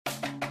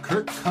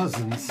Kirk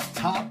Cousins'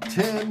 top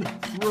 10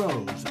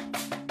 throws.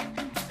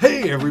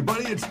 Hey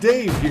everybody, it's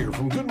Dave here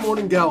from Good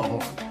Morning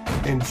Gallahorn,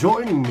 and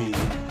joining me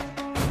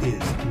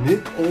is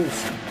Nick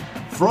Olson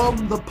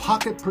from the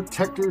Pocket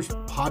Protectors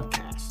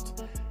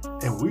podcast.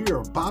 And we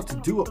are about to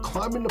do a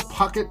Climb in the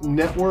Pocket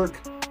Network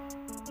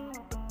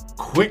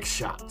quick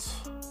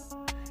shots.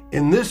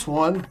 In this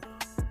one,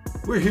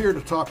 we're here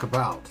to talk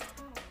about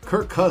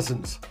Kirk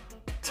Cousins'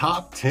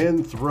 top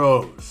 10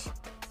 throws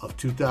of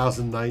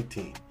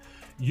 2019.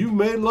 You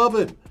may love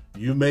him,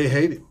 you may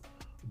hate him,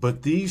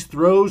 but these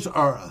throws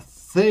are a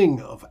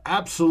thing of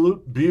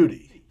absolute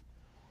beauty.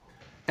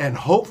 And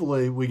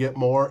hopefully we get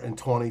more in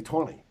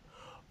 2020.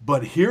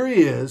 But here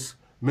he is,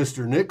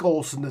 Mr. Nick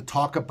Olson, to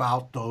talk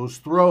about those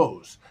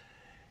throws.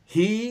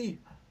 He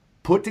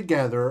put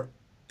together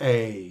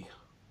a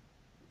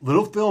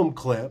little film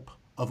clip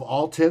of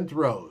all 10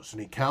 throws,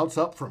 and he counts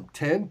up from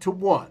 10 to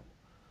 1.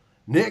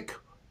 Nick,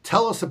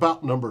 tell us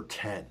about number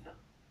 10.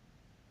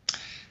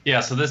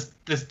 Yeah, so this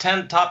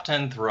top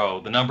 10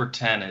 throw, the number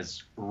 10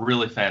 is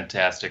really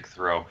fantastic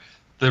throw.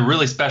 The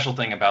really special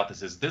thing about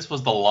this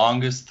was the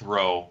longest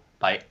throw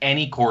by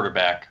any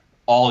quarterback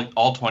all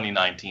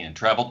 2019 and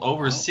traveled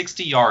over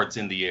 60 yards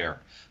in the air.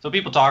 So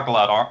people talk a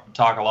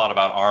lot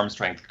about arm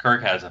strength.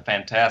 Kirk has a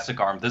fantastic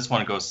arm. This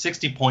one goes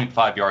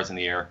 60.5 yards in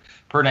the air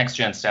per Next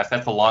Gen Stats.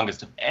 That's the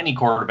longest of any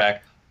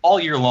quarterback all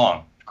year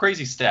long.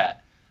 Crazy stat.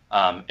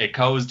 It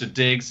goes to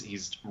Diggs.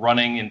 He's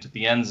running into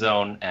the end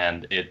zone,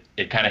 and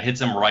it kind of hits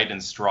him right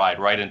in stride,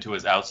 right into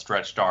his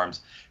outstretched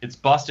arms. It's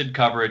busted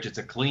coverage. It's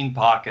a clean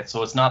pocket,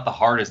 so it's not the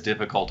hardest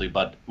difficulty.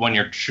 But when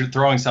you're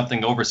throwing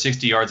something over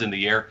 60 yards in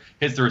the air,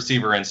 hits the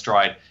receiver in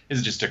stride,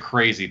 it's just a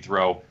crazy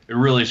throw. It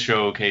really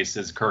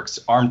showcases Kirk's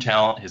arm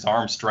talent, his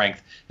arm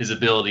strength, his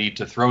ability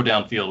to throw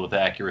downfield with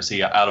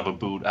accuracy out of a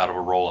boot, out of a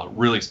rollout.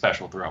 Really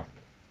special throw.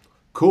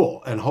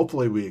 Cool, and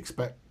hopefully we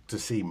expect to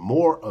see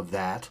more of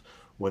that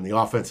when the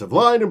offensive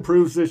line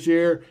improves this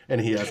year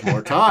and he has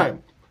more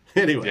time.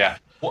 Anyway. Yeah.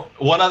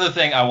 One other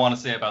thing I want to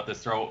say about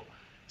this throw,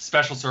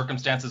 special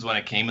circumstances when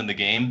it came in the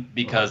game,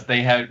 because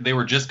they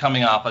were just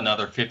coming off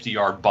another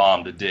 50-yard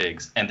bomb to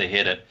Diggs, and they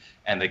hit it,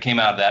 and they came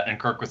out of that, and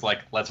Kirk was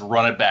like, let's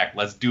run it back.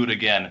 Let's do it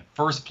again.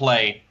 First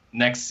play,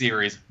 next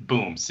series,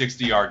 boom,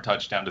 60-yard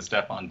touchdown to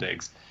Stefon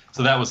Diggs.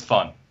 So that was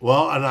fun.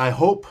 Well, and I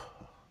hope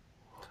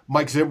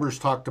Mike Zimmer's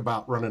talked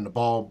about running the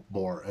ball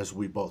more, as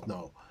we both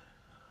know.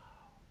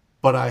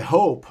 But I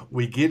hope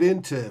we get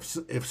into,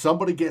 if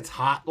somebody gets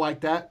hot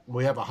like that,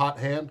 we have a hot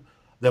hand,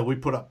 that we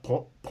put up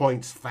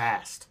points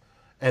fast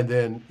and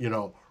then,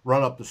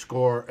 run up the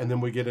score. And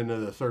then we get into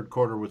the third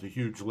quarter with a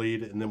huge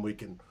lead, and then we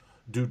can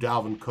do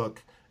Dalvin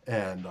Cook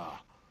and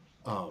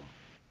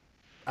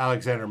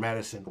Alexander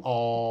Madison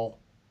all,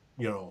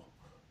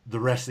 the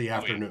rest of the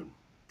afternoon.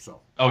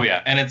 So. Oh,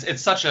 yeah. And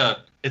it's such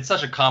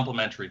a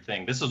complimentary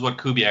thing. This is what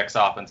Kubiak's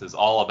offense is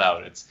all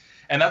about.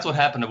 And that's what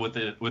happened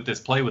with this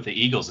play with the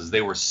Eagles, is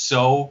they were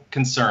so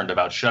concerned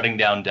about shutting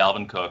down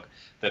Dalvin Cook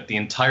that the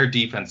entire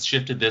defense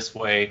shifted this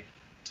way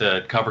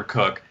to cover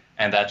Cook,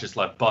 and that just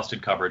left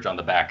busted coverage on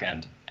the back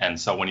end. And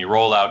so when you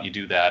roll out, you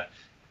do that,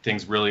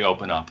 things really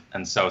open up.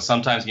 And so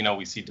sometimes,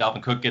 we see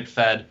Dalvin Cook get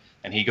fed,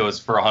 and he goes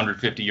for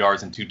 150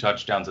 yards and 2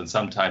 touchdowns, and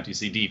sometimes you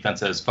see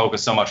defenses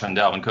focus so much on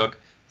Dalvin Cook,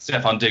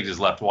 Stefon Diggs is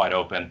left wide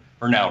open,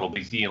 or now it'll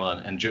be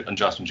Thielen and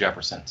Justin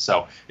Jefferson.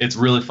 So it's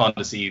really fun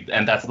to see,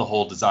 and that's the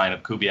whole design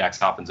of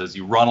Kubiak's offense, is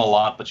you run a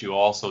lot, but you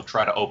also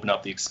try to open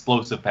up the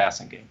explosive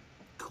passing game.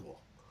 Cool.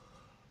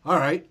 All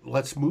right,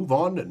 let's move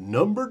on to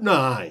number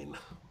 9.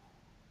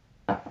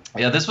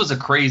 Yeah, this was a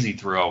crazy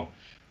throw.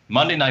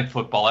 Monday Night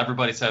Football,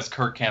 everybody says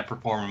Kirk can't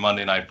perform in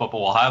Monday Night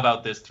Football. Well, how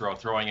about this throw,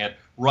 throwing it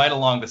right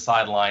along the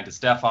sideline to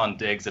Stefon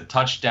Diggs, a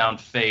touchdown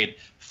fade,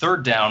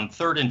 third down,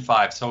 3rd and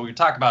 5. So we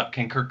talk about,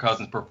 can Kirk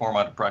Cousins perform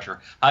under pressure?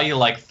 How you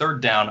like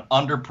third down,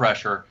 under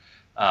pressure,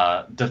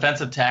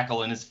 defensive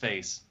tackle in his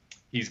face.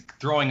 He's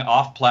throwing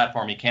off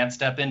platform. He can't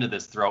step into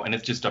this throw, and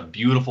it's just a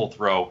beautiful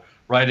throw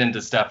right into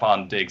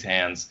Stefon Diggs'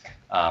 hands.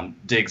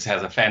 Diggs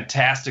has a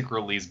fantastic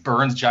release,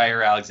 burns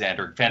Jair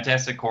Alexander,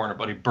 fantastic corner,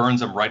 but he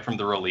burns him right from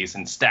the release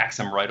and stacks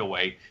him right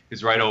away.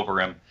 He's right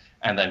over him.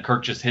 And then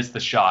Kirk just hits the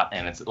shot,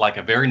 and it's like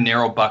a very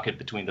narrow bucket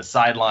between the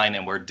sideline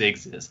and where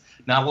Diggs is.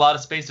 Not a lot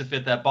of space to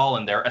fit that ball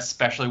in there,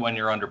 especially when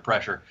you're under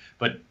pressure.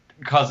 But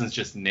Cousins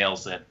just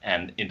nails it,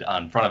 and in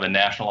front of a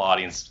national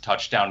audience,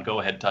 touchdown,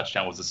 go-ahead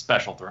touchdown was a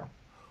special throw.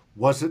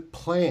 Was it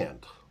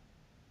planned?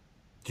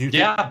 Do you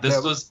think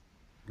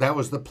that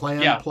was the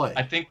planned play?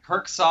 I think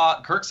Kirk saw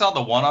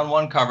the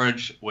one-on-one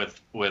coverage with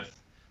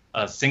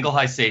a single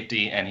high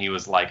safety, and he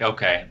was like,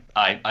 okay,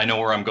 I know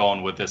where I'm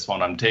going with this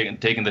one. I'm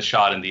taking the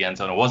shot in the end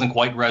zone. It wasn't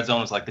quite red zone.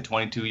 It was like the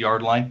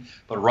 22-yard line,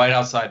 but right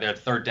outside there,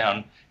 third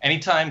down.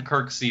 Anytime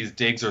Kirk sees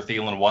Diggs or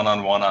Thielen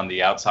one-on-one on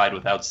the outside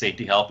without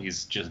safety help,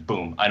 he's just,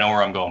 boom, I know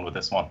where I'm going with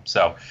this one.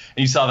 So, and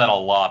you saw that a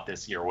lot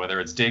this year, whether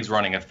it's Diggs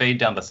running a fade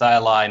down the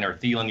sideline or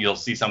Thielen, you'll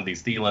see some of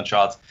these Thielen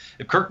shots.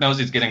 If Kirk knows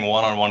he's getting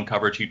one-on-one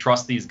coverage, he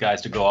trusts these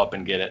guys to go up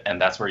and get it, and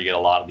that's where you get a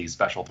lot of these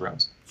special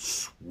throws.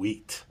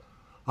 Sweet.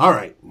 All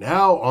right,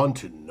 now on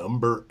to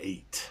number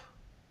 8.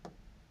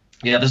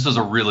 Yeah, this was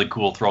a really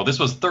cool throw. This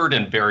was third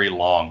and very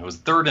long. It was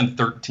third and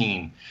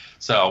 13.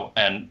 So,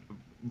 and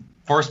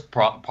first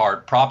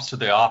props to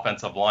the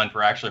offensive line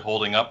for actually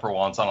holding up for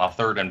once on a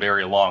third and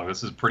very long.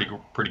 This is pretty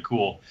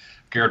cool.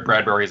 Garrett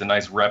Bradbury is a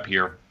nice rep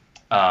here.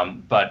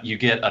 But you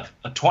get a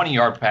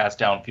 20-yard pass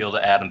downfield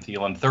to Adam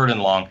Thielen, third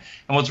and long.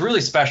 And what's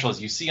really special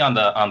is you see on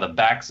the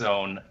back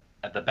zone,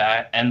 at the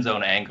back end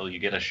zone angle, you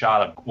get a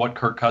shot of what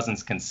Kirk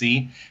Cousins can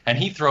see, and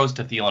he throws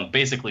to Thielen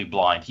basically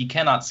blind. He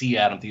cannot see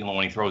Adam Thielen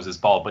when he throws his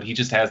ball, but he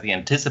just has the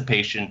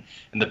anticipation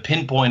and the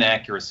pinpoint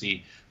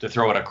accuracy to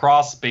throw it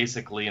across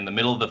basically in the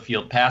middle of the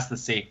field past the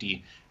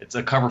safety. It's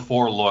a cover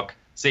 4 look.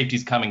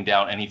 Safety's coming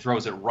down, and he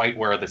throws it right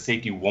where the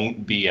safety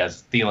won't be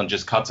as Thielen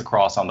just cuts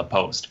across on the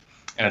post.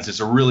 And it's just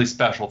a really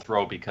special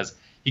throw because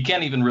he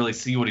can't even really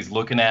see what he's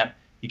looking at.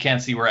 He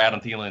can't see where Adam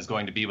Thielen is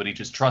going to be, but he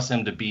just trusts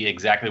him to be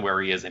exactly where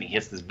he is, and he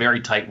hits this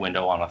very tight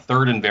window on a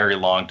third and very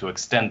long to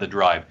extend the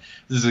drive.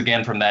 This is,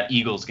 again, from that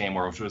Eagles game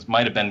where it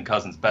might have been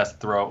Cousins' best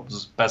throw,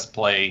 best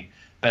play,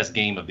 best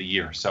game of the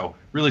year. So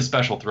really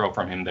special throw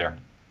from him there.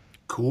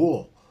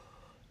 Cool.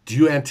 Do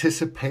you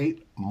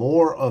anticipate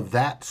more of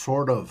that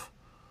sort of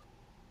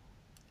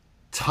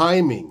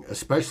timing,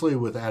 especially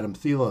with Adam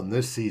Thielen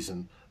this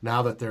season,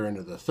 now that they're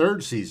into the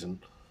third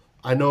season?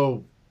 I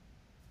know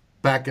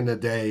back in the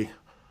day,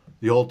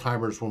 the old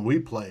timers, when we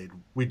played,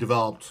 we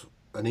developed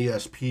an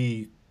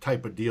ESP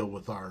type of deal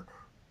with our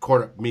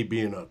quarterback, me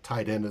being a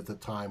tight end at the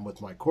time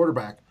with my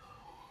quarterback.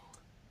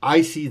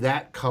 I see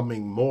that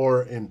coming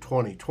more in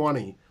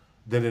 2020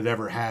 than it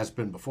ever has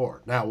been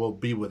before. Now we'll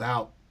be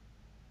without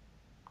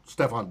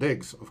Stephon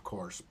Diggs, of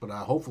course, but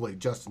hopefully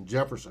Justin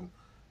Jefferson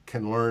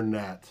can learn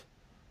that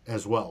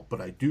as well.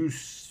 But I do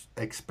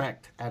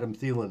expect Adam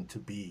Thielen to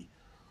be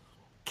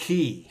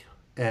key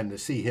and to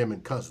see him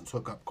and Cousins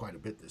hook up quite a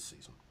bit this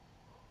season.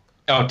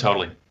 Oh,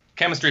 totally.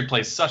 Chemistry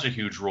plays such a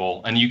huge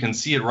role, and you can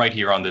see it right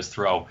here on this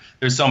throw.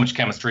 There's so much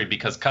chemistry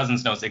because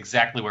Cousins knows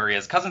exactly where he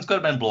is. Cousins could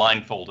have been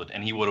blindfolded,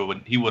 and he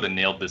would have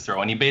nailed this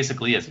throw, and he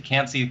basically is. He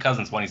can't see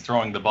Cousins when he's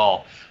throwing the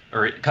ball,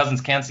 or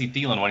Cousins can't see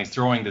Thielen when he's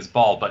throwing this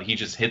ball, but he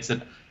just hits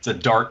it. It's a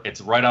dart. It's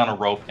right on a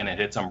rope, and it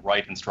hits him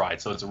right in stride.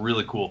 So it's a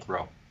really cool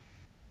throw.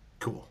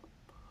 Cool.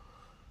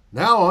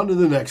 Now on to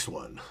the next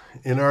one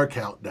in our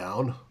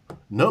countdown,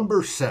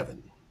 number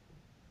 7.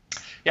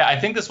 Yeah, I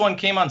think this one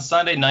came on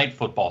Sunday Night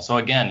Football. So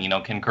again,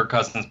 can Kirk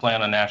Cousins play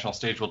on a national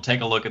stage? We'll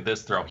take a look at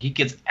this throw. He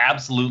gets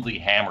absolutely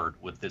hammered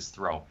with this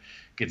throw.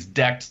 Gets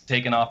decked,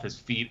 taken off his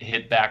feet,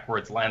 hit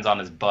backwards, lands on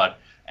his butt.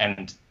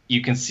 And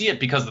you can see it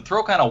because the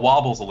throw kind of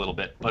wobbles a little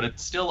bit, but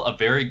it's still a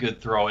very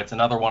good throw. It's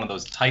another one of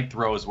those tight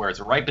throws where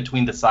it's right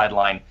between the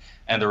sideline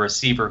and the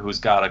receiver who's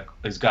got a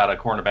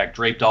cornerback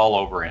draped all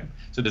over him.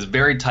 So this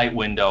very tight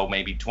window,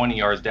 maybe 20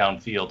 yards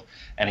downfield,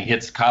 and he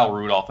hits Kyle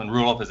Rudolph, and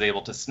Rudolph is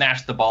able to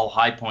snatch the ball,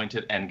 high point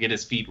it, and get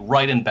his feet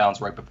right in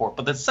bounds right before.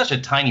 But that's such a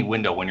tiny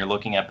window when you're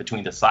looking at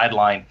between the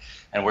sideline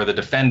and where the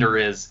defender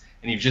is,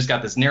 and you've just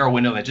got this narrow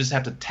window, and they just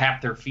have to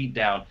tap their feet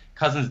down.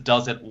 Cousins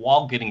does it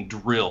while getting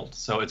drilled.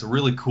 So it's a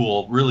really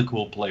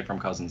cool play from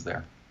Cousins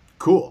there.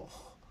 Cool.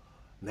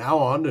 Now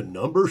on to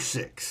number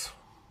 6.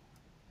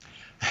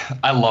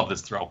 I love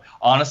this throw.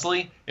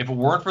 Honestly, if it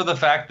weren't for the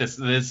fact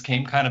this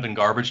came kind of in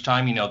garbage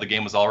time, the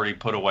game was already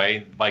put away.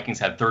 The Vikings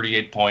had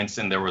 38 points,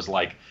 and there was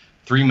like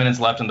 3 minutes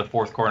left in the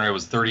fourth quarter. It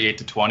was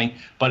 38-20.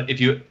 But if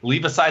you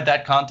leave aside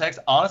that context,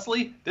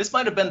 honestly, this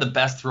might have been the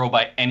best throw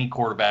by any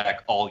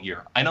quarterback all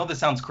year. I know this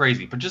sounds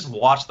crazy, but just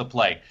watch the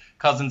play.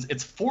 Cousins,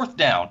 it's fourth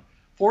down.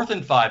 4th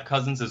and 5,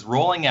 Cousins is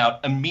rolling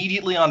out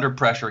immediately under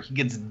pressure. He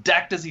gets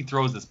decked as he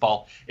throws this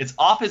ball. It's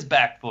off his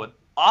back foot,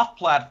 off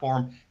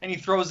platform, and he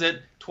throws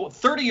it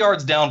 30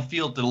 yards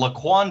downfield to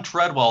Laquan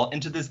Treadwell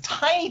into this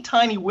tiny,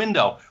 tiny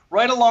window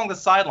right along the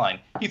sideline.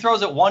 He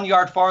throws it 1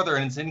 yard farther,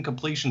 and it's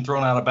incompletion,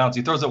 thrown out of bounds.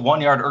 He throws it 1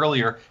 yard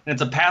earlier, and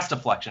it's a pass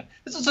deflection.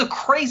 This is a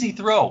crazy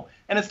throw,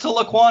 and it's to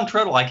Laquan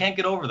Treadwell. I can't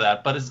get over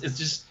that, but it's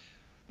just,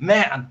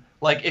 man,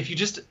 like if you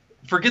just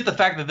forget the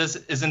fact that this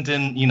isn't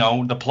in,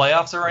 the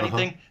playoffs or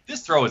anything.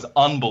 This throw is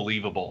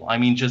unbelievable. I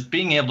mean, just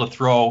being able to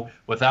throw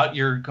without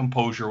your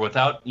composure,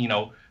 without,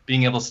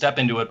 being able to step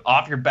into it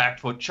off your back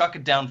foot, chuck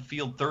it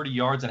downfield 30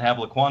 yards, and have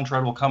Laquan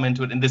Treadwell come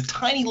into it in this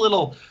tiny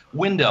little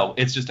window.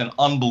 It's just an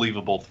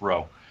unbelievable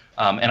throw.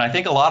 And I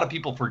think a lot of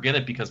people forget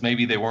it because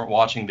maybe they weren't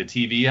watching the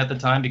TV at the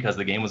time because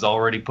the game was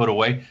already put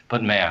away.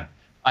 But man,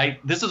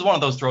 this is one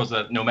of those throws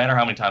that no matter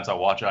how many times I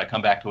watch it, I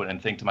come back to it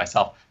and think to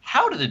myself,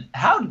 how did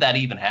that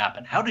even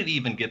happen? How did he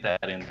even get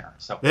that in there?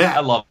 So yeah.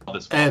 I love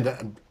this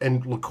one.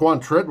 And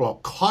Laquan Treadwell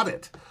caught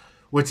it,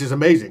 which is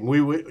amazing.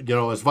 We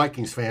as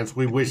Vikings fans,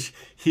 we wish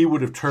he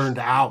would have turned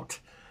out,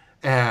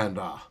 and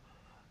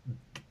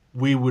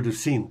we would have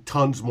seen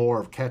tons more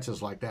of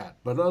catches like that.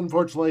 But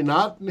unfortunately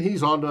not, and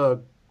he's on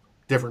to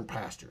different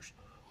pastures.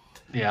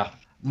 Yeah.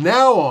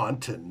 Now on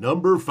to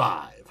number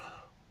 5.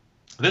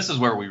 This is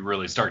where we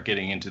really start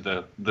getting into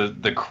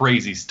the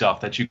crazy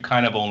stuff that you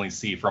kind of only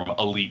see from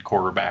elite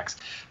quarterbacks.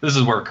 This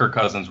is where Kirk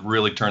Cousins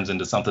really turns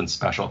into something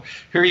special.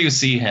 Here you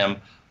see him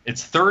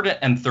It's 3rd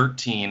and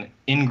 13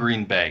 in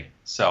Green Bay.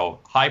 So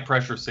high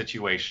pressure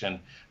situation.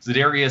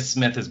 Zadarius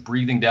Smith is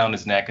breathing down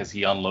his neck as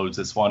he unloads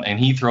this one, and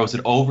he throws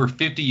it over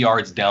 50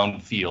 yards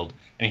downfield,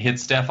 and he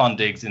hits Stephon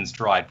Diggs in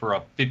stride for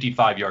a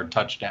 55-yard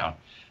touchdown.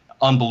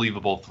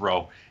 Unbelievable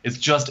throw. It's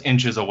just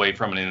inches away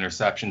from an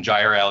interception.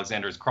 Jair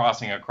Alexander is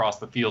crossing across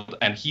the field,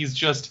 and he's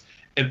just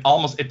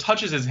it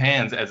touches his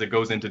hands as it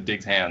goes into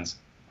Diggs' hands,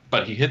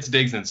 but he hits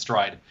Diggs in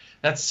stride.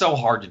 That's so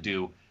hard to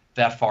do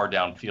that far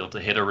downfield, to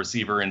hit a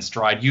receiver in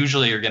stride.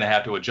 Usually you're going to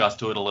have to adjust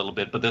to it a little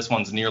bit, but this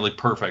one's nearly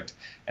perfect,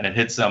 and it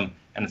hits him,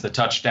 and it's a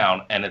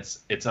touchdown, and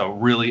it's a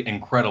really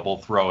incredible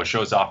throw. It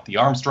shows off the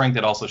arm strength.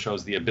 It also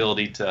shows the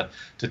ability to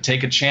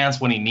take a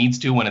chance when he needs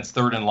to, when it's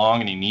 3rd and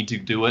long and you need to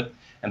do it.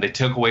 And they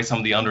took away some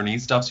of the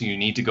underneath stuff, so you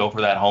need to go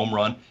for that home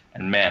run.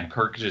 And, man,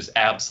 Kirk just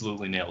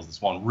absolutely nails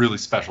this one. Really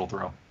special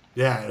throw.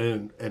 Yeah,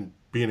 and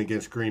being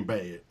against Green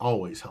Bay, it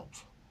always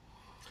helps.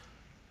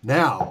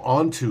 Now,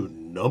 on to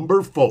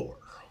number 4.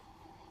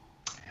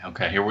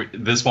 Okay,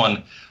 this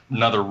one,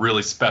 another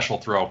really special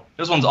throw.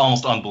 This one's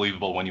almost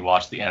unbelievable when you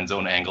watch the end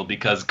zone angle,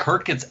 because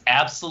Kirk gets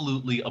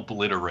absolutely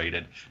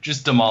obliterated,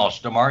 just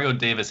demolished. Demario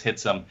Davis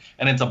hits him,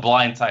 and it's a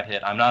blindside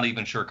hit. I'm not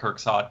even sure Kirk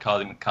saw it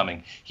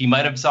coming. He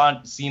might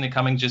have seen it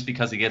coming just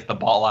because he gets the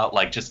ball out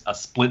like just a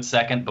split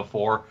second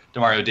before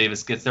Demario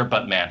Davis gets there,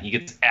 but man, he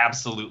gets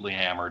absolutely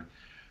hammered.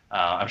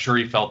 I'm sure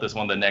he felt this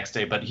one the next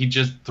day, but he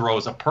just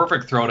throws a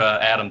perfect throw to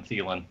Adam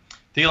Thielen.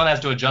 Thielen has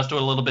to adjust to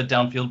it a little bit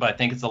downfield, but I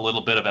think it's a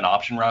little bit of an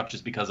option route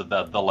just because of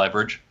the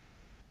leverage.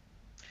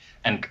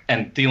 And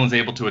Thielen's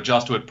able to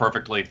adjust to it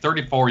perfectly.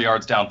 34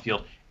 yards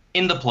downfield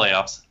in the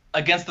playoffs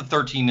against the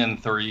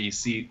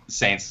 13-30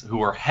 Saints,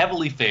 who are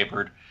heavily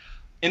favored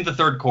in the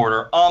 3rd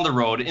quarter on the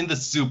road in the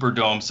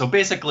Superdome. So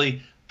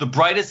basically, the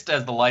brightest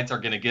as the lights are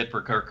going to get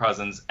for Kirk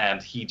Cousins,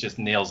 and he just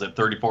nails it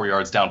 34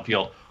 yards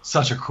downfield.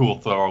 Such a cool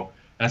throw.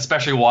 And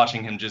especially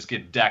watching him just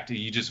get decked,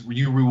 you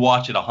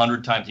rewatch it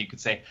 100 times, you could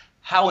say,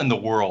 how in the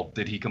world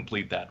did he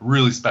complete that?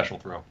 Really special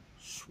throw.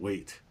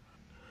 Sweet.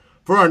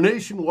 For our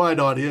nationwide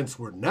audience,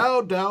 we're now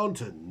down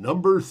to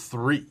number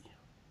 3.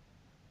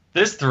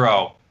 This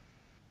throw,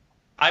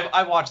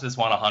 I watched this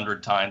one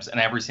 100 times, and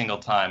every single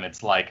time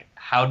it's like,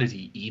 how did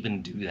he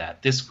even do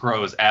that? This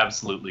throw is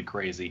absolutely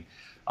crazy.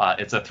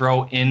 It's a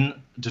throw in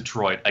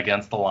Detroit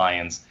against the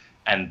Lions,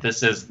 and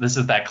this is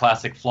that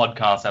classic flood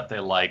concept they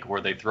like,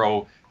 where they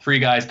throw 3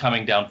 guys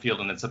coming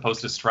downfield, and it's supposed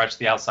to stretch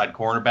the outside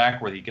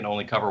cornerback where he can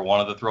only cover one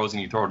of the throws,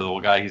 and you throw to the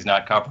guy he's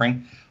not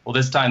covering. Well,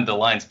 this time the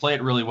Lions play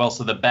it really well,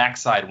 so the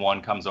backside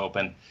one comes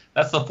open.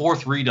 That's the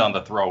 4th read on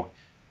the throw.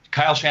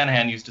 Kyle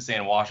Shanahan used to say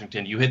in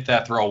Washington, you hit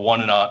that throw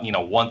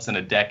once in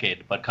a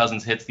decade, but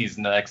Cousins hits these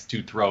next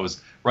 2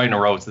 throws right in a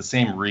row. It's the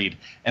same read,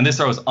 and this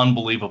throw is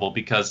unbelievable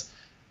because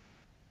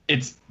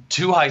it's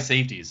 2 high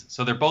safeties,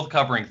 so they're both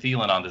covering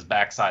Thielen on this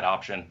backside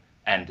option,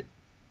 and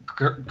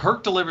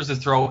Kirk delivers his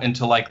throw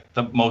into like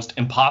the most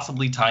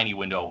impossibly tiny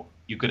window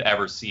you could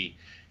ever see.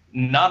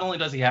 Not only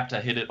does he have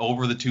to hit it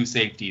over the 2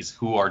 safeties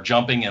who are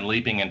jumping and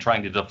leaping and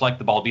trying to deflect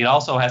the ball, but he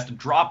also has to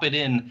drop it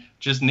in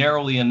just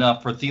narrowly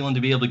enough for Thielen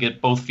to be able to get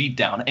both feet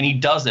down. And he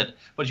does it.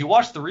 But you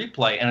watch the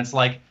replay, and it's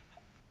like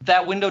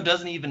that window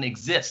doesn't even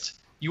exist.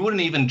 You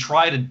wouldn't even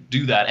try to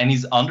do that. And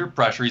he's under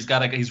pressure.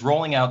 He's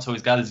rolling out, so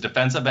he's got his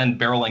defensive end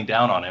barreling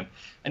down on him.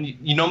 And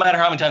no matter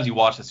how many times you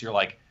watch this, you're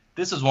like,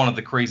 this is one of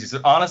the craziest.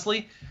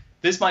 Honestly,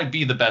 this might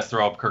be the best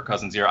throw of Kirk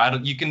Cousins here.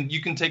 You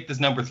can take this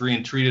number 3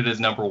 and treat it as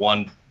number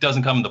 1.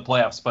 Doesn't come in the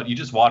playoffs, but you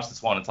just watch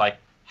this one. It's like,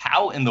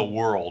 how in the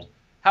world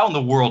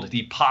did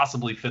he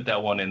possibly fit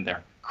that one in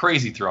there?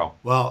 Crazy throw.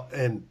 Well,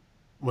 and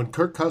when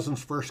Kirk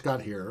Cousins first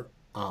got here,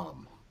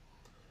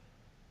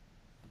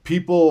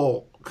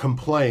 people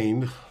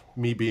complained,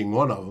 me being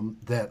one of them,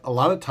 that a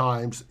lot of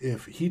times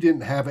if he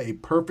didn't have a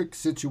perfect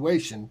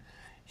situation,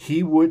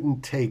 he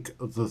wouldn't take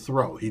the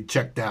throw. He'd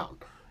check down,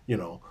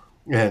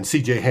 and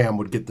C.J. Ham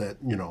would get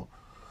that,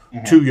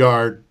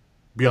 2-yard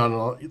beyond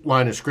the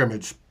line of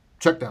scrimmage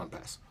check down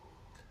pass.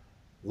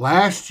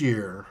 Last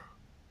year,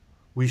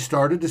 we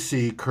started to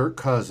see Kirk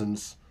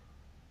Cousins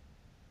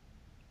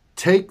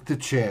take the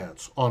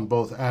chance on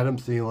both Adam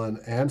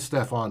Thielen and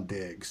Stephon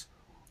Diggs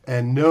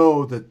and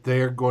know that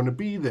they're going to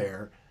be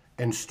there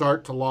and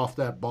start to loft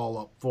that ball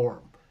up for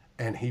him.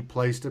 And he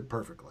placed it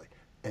perfectly.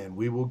 And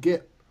we will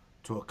get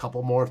to a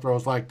couple more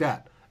throws like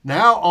that.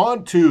 Now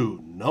on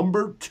to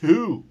number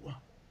 2.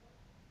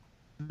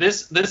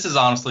 This is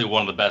honestly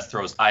one of the best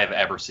throws I have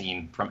ever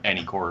seen from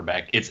any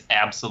quarterback. It's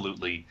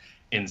absolutely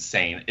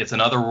insane. It's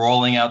another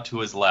rolling out to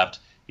his left.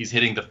 He's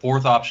hitting the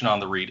 4th option on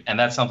the read, and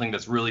that's something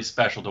that's really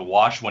special to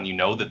watch when you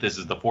know that this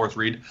is the 4th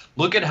read.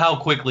 Look at how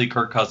quickly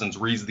Kirk Cousins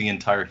reads the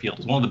entire field.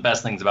 It's one of the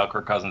best things about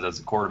Kirk Cousins as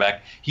a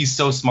quarterback. He's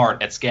so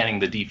smart at scanning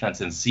the defense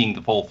and seeing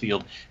the full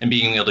field and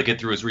being able to get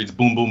through his reads.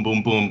 Boom, boom,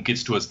 boom, boom.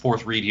 Gets to his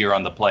 4th read here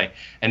on the play.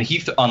 And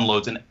he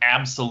unloads an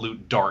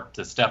absolute dart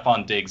to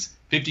Stephon Diggs,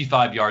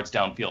 55 yards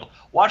downfield.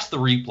 Watch the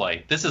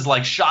replay. This is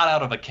like shot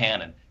out of a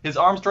cannon. His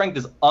arm strength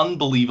is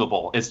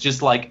unbelievable. It's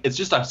just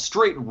a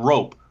straight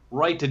rope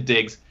right to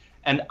Diggs.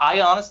 And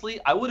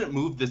I wouldn't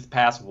move this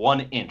past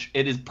 1 inch.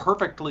 It is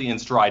perfectly in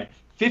stride,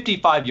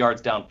 55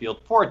 yards downfield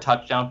for a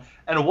touchdown.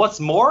 And what's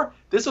more,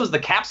 this was the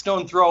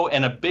capstone throw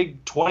and a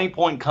big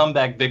 20-point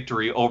comeback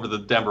victory over the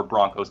Denver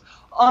Broncos.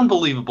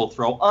 Unbelievable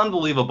throw,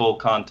 unbelievable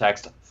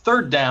context,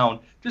 third down,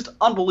 just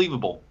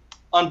unbelievable.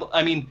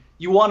 I mean,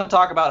 you want to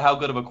talk about how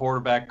good of a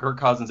quarterback Kirk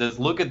Cousins is.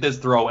 Look at this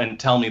throw and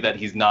tell me that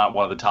he's not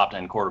one of the top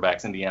 10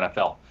 quarterbacks in the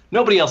NFL.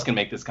 Nobody else can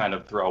make this kind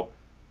of throw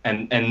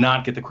and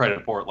not get the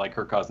credit for it like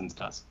Kirk Cousins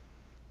does.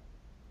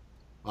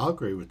 I'll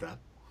agree with that.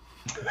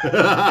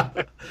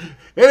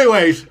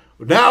 Anyways,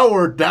 now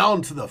we're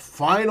down to the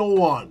final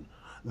one.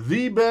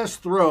 The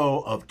best throw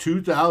of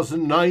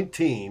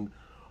 2019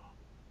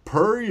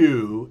 per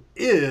you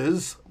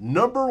is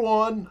number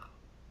 1.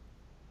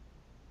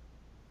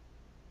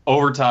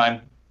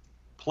 Overtime,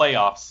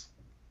 playoffs,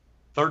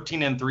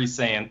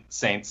 13-3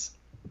 Saints,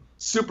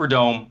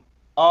 Superdome,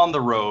 on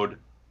the road,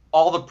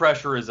 all the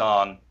pressure is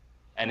on,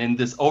 and in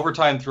this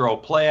overtime throw,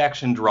 play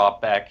action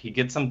drop back, he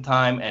gets some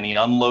time and he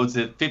unloads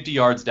it 50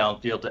 yards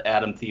downfield to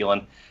Adam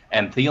Thielen,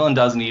 and Thielen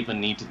doesn't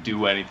even need to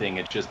do anything.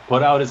 It just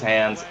put out his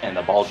hands and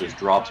the ball just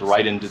drops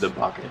right into the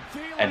bucket,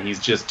 and he's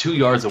just 2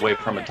 yards away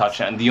from a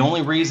touchdown. And the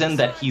only reason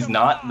that it's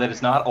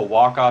not a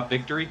walk-off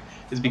victory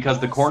is because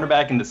the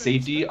cornerback and the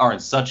safety are in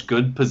such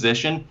good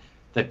position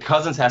that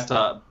Cousins has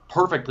to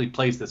perfectly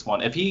place this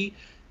one.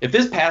 If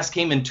this pass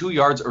came in 2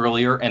 yards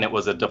earlier and it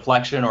was a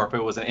deflection or if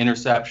it was an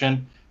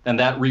interception, then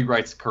that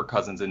rewrites Kirk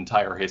Cousins'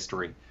 entire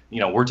history.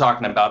 You know, we're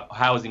talking about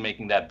how is he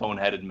making that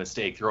boneheaded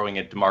mistake throwing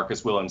it to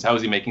Marcus Williams? How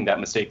is he making that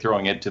mistake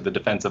throwing it to the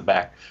defensive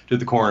back, to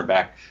the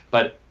cornerback?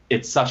 But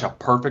it's such a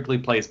perfectly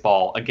placed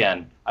ball.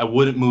 Again, I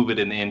wouldn't move it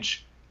an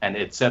inch, and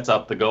it sets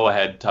up the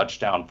go-ahead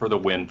touchdown for the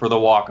win, for the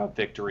walk-up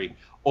victory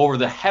over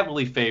the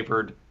heavily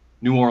favored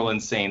New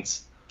Orleans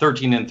Saints,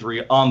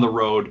 13-3 on the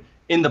road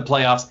in the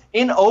playoffs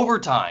in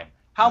overtime.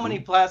 How many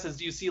passes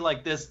do you see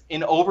like this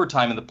in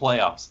overtime in the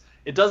playoffs?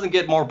 It doesn't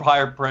get more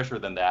higher pressure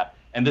than that.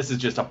 And this is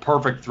just a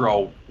perfect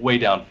throw way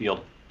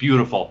downfield.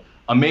 Beautiful.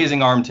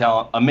 Amazing arm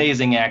talent,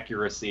 amazing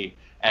accuracy,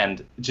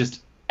 and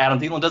just Adam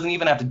Thielen doesn't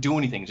even have to do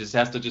anything. Just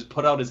has to just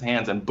put out his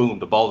hands and boom,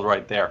 the ball's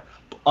right there.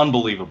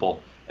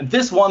 Unbelievable. And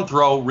this one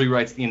throw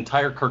rewrites the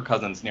entire Kirk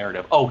Cousins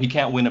narrative. Oh, he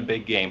can't win a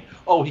big game.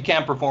 Oh, he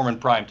can't perform in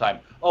prime time.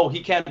 Oh, he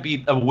can't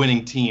beat a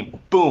winning team.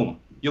 Boom.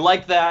 You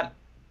like that?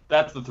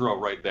 That's the throw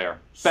right there.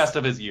 Best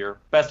of his year.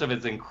 Best of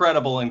his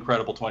incredible,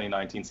 incredible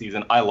 2019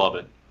 season. I love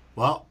it.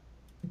 Well,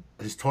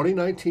 his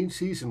 2019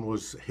 season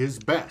was his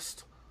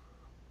best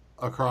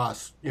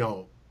across,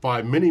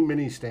 by many,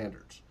 many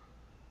standards.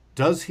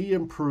 Does he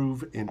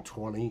improve in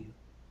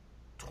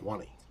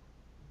 2020?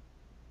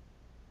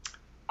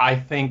 I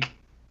think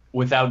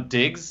without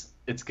Diggs,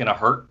 it's going to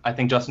hurt. I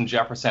think Justin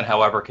Jefferson,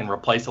 however, can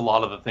replace a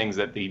lot of the things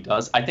that he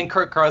does. I think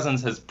Kirk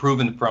Cousins has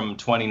proven from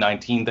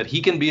 2019 that he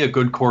can be a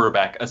good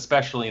quarterback,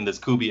 especially in this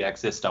Kubiak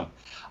system.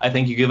 I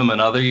think you give him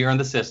another year in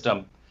the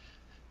system.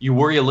 You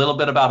worry a little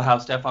bit about how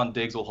Stephon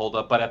Diggs will hold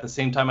up, but at the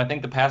same time, I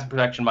think the pass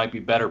protection might be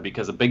better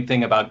because a big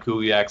thing about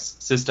Kubiak's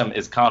system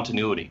is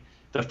continuity.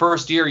 The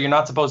first year, you're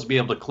not supposed to be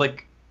able to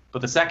click,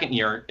 but the second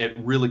year, it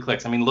really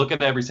clicks. I mean, look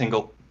at every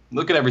single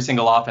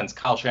offense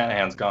Kyle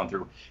Shanahan's gone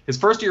through. His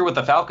first year with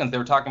the Falcons, they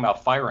were talking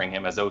about firing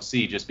him as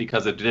OC just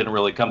because it didn't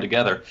really come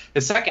together.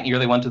 His second year,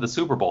 they went to the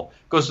Super Bowl.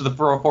 Goes to the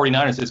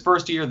 49ers. His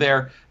first year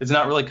there, it's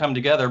not really come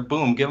together.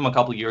 Boom, give him a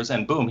couple years,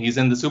 and boom, he's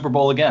in the Super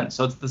Bowl again.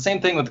 So it's the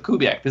same thing with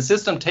Kubiak. The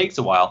system takes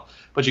a while,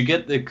 but you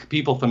get the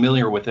people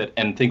familiar with it,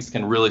 and things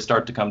can really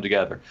start to come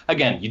together.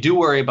 Again, you do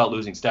worry about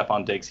losing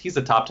Stephon Diggs. He's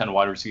a top 10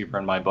 wide receiver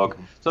in my book,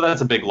 so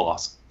that's a big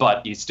loss.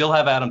 But you still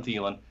have Adam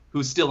Thielen,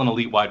 who's still an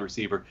elite wide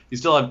receiver.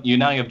 You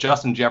now have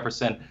Justin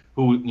Jefferson,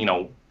 who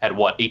had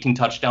 18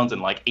 touchdowns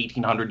and like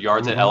 1,800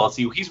 yards at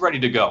LSU. He's ready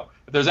to go.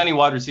 If there's any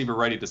wide receiver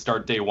ready to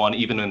start day one,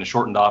 even in a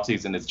shortened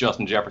offseason, it's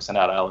Justin Jefferson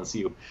out of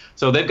LSU.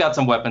 So they've got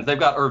some weapons. They've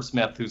got Irv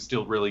Smith, who's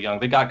still really young.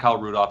 They got Kyle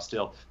Rudolph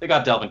still. They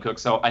got Delvin Cook.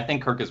 So I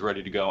think Kirk is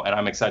ready to go, and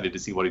I'm excited to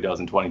see what he does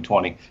in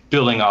 2020,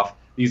 building off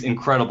these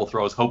incredible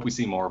throws. Hope we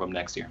see more of them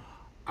next year.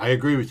 I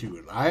agree with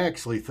you. I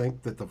actually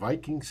think that the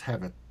Vikings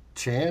have a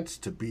chance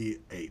to be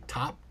a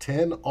top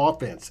 10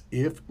 offense,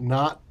 if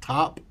not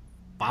top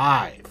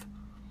 5.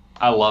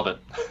 I love it.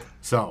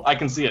 So I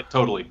can see it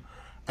totally.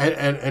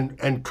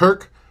 And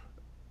Kirk,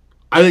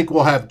 I think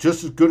will have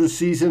just as good a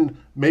season.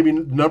 Maybe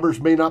numbers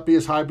may not be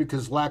as high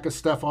because lack of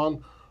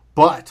Stephon,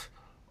 but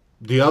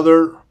the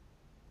other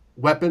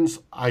weapons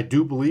I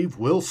do believe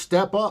will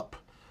step up.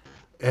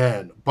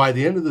 And by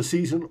the end of the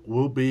season,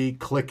 we'll be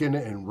clicking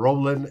and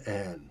rolling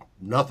and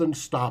nothing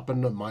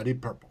stopping the mighty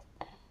purple.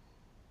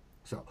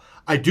 So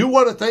I do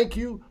want to thank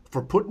you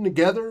for putting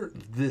together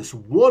this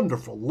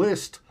wonderful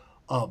list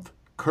of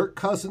Kirk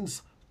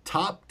Cousins'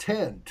 top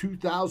 10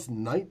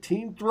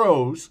 2019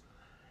 throws.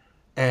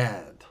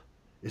 And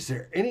is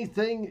there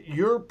anything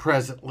you're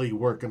presently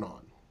working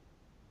on?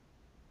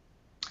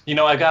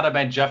 I got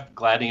my Jeff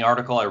Gladney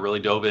article. I really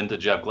dove into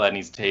Jeff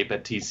Gladney's tape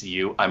at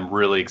TCU. I'm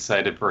really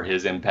excited for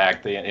his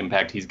impact, the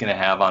impact he's going to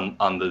have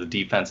on the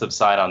defensive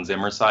side, on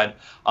Zimmer's side.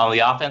 On the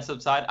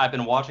offensive side, I've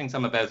been watching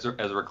some of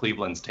Ezra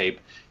Cleveland's tape.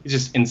 He's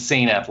just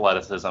insane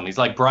athleticism. He's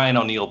like Brian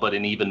O'Neill, but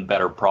an even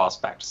better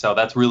prospect. So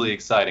that's really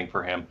exciting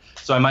for him.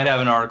 So I might have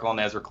an article on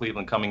Ezra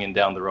Cleveland coming in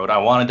down the road. I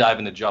want to dive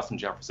into Justin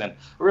Jefferson.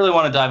 I really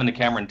want to dive into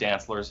Cameron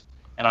Dantzler's,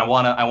 and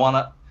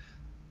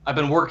I've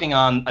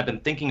been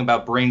thinking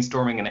about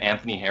brainstorming an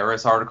Anthony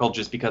Harris article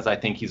just because I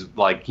think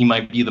he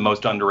might be the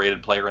most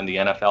underrated player in the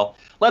NFL.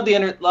 Led the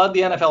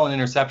NFL in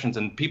interceptions,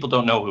 and people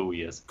don't know who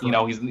he is.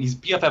 Cool. He's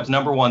PFF's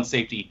number one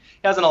safety.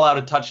 He hasn't allowed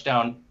a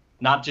touchdown,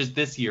 not just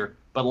this year,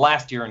 but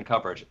last year in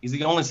coverage. He's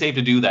the only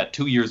safety to do that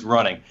 2 years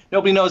running.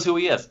 Nobody knows who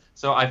he is.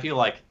 So I feel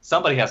like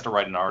somebody has to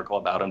write an article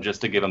about him just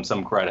to give him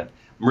some credit.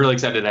 I'm really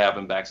excited to have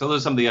him back. So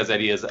those are some of the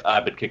ideas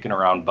I've been kicking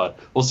around, but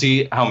we'll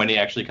see how many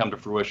actually come to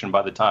fruition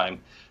by the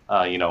time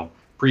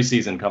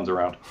preseason comes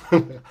around.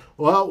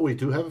 Well, we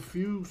do have a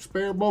few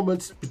spare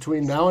moments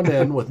between now and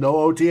then with no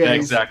OTAs. Yeah,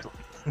 exactly.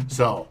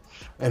 So,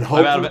 and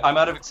I'm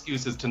out of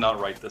excuses to not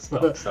write this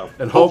stuff. So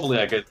and hopefully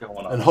I get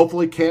going on. And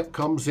hopefully camp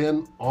comes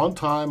in on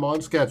time,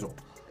 on schedule.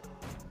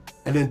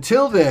 And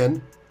until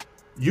then,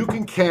 you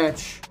can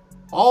catch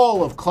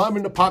all of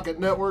Climbing the Pocket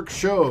Network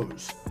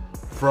shows,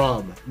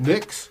 from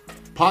Nick's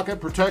Pocket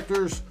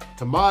Protectors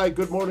to my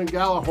Good Morning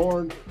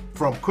Gallahorn,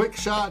 from Quick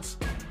Shots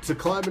to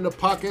Climbing the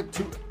Pocket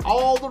to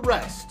all the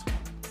rest.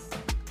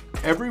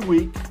 Every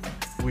week,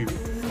 we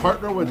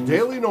partner with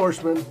Daily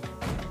Norseman.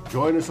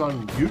 Join us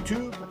on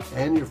YouTube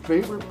and your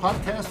favorite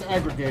podcast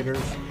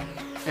aggregators.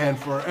 And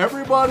for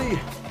everybody,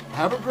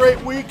 have a great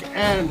week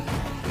and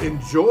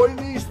enjoy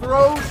these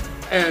throws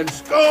and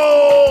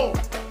skol!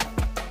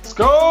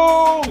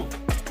 Skol!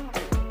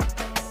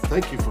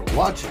 Thank you for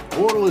watching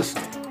or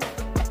listening.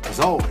 As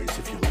always,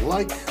 if you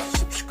like,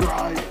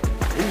 subscribe,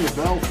 ring the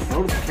bell for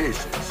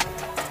notifications.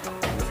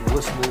 And if you're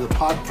listening to the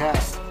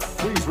podcast,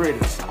 please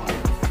rate us on your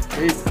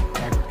favorite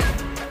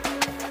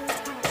aggregator.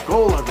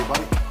 Skol,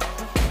 everybody.